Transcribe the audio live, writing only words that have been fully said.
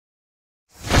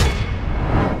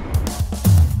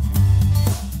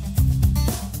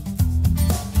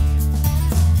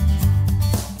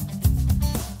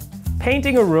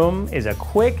Painting a room is a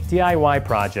quick DIY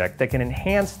project that can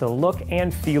enhance the look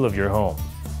and feel of your home.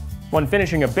 When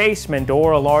finishing a basement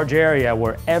or a large area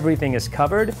where everything is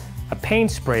covered, a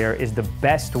paint sprayer is the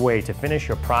best way to finish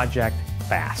your project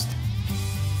fast.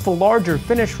 For larger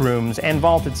finished rooms and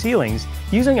vaulted ceilings,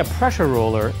 using a pressure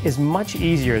roller is much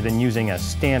easier than using a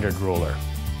standard roller.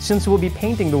 Since we'll be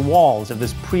painting the walls of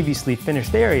this previously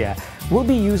finished area, we'll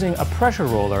be using a pressure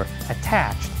roller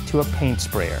attached to a paint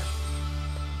sprayer.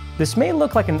 This may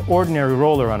look like an ordinary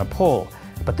roller on a pole,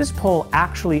 but this pole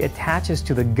actually attaches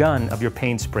to the gun of your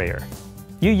paint sprayer.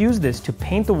 You use this to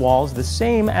paint the walls the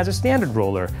same as a standard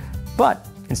roller, but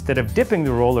instead of dipping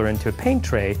the roller into a paint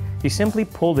tray, you simply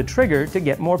pull the trigger to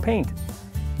get more paint.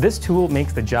 This tool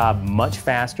makes the job much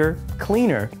faster,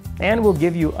 cleaner, and will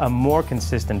give you a more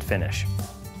consistent finish.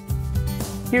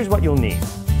 Here's what you'll need.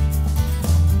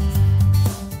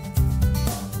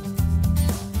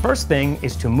 First thing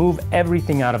is to move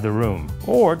everything out of the room,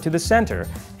 or to the center,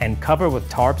 and cover with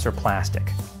tarps or plastic.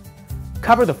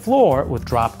 Cover the floor with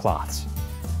drop cloths.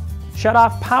 Shut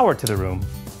off power to the room,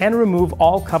 and remove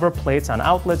all cover plates on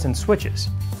outlets and switches.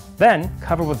 Then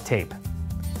cover with tape.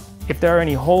 If there are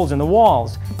any holes in the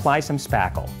walls, apply some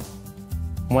spackle.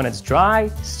 When it's dry,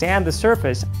 sand the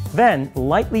surface, then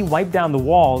lightly wipe down the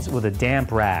walls with a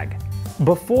damp rag.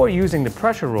 Before using the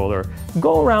pressure roller,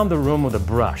 go around the room with a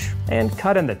brush and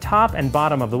cut in the top and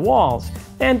bottom of the walls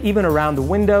and even around the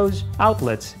windows,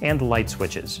 outlets, and light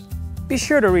switches. Be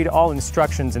sure to read all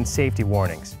instructions and safety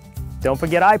warnings. Don't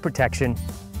forget eye protection.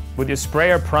 With your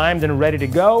sprayer primed and ready to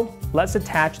go, let's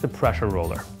attach the pressure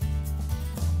roller.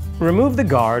 Remove the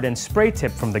guard and spray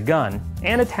tip from the gun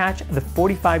and attach the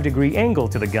 45-degree angle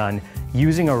to the gun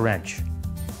using a wrench.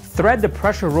 Thread the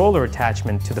pressure roller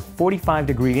attachment to the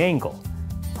 45-degree angle.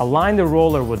 Align the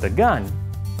roller with the gun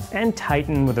and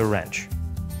tighten with a wrench.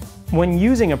 When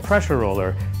using a pressure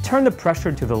roller, turn the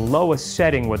pressure to the lowest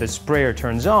setting where the sprayer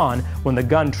turns on when the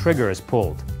gun trigger is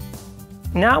pulled.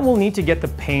 Now we'll need to get the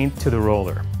paint to the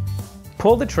roller.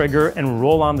 Pull the trigger and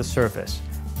roll on the surface.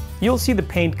 You'll see the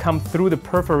paint come through the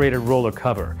perforated roller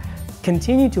cover.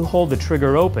 Continue to hold the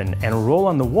trigger open and roll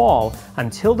on the wall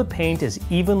until the paint is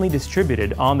evenly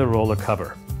distributed on the roller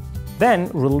cover.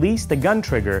 Then release the gun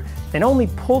trigger and only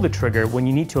pull the trigger when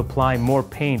you need to apply more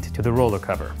paint to the roller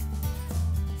cover.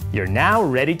 You're now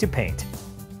ready to paint.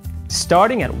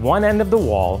 Starting at one end of the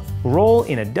wall, roll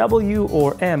in a W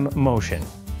or M motion.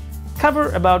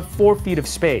 Cover about 4 feet of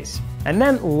space, and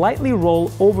then lightly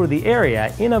roll over the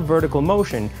area in a vertical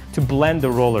motion to blend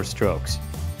the roller strokes.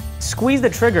 Squeeze the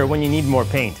trigger when you need more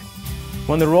paint.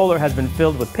 When the roller has been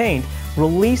filled with paint,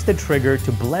 release the trigger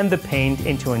to blend the paint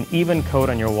into an even coat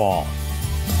on your wall.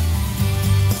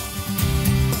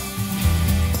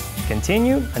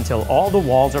 Continue until all the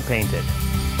walls are painted.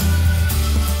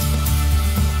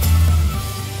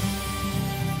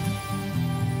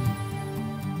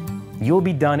 You'll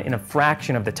be done in a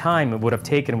fraction of the time it would have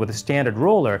taken with a standard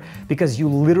roller because you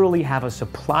literally have a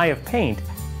supply of paint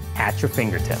at your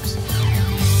fingertips.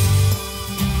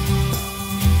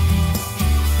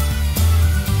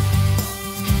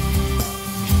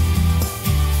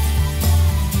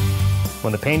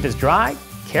 When the paint is dry,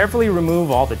 carefully remove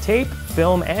all the tape,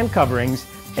 film, and coverings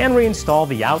and reinstall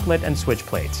the outlet and switch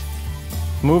plates.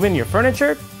 Move in your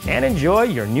furniture and enjoy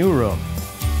your new room.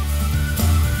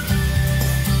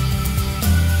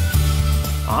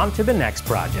 On to the next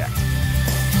project.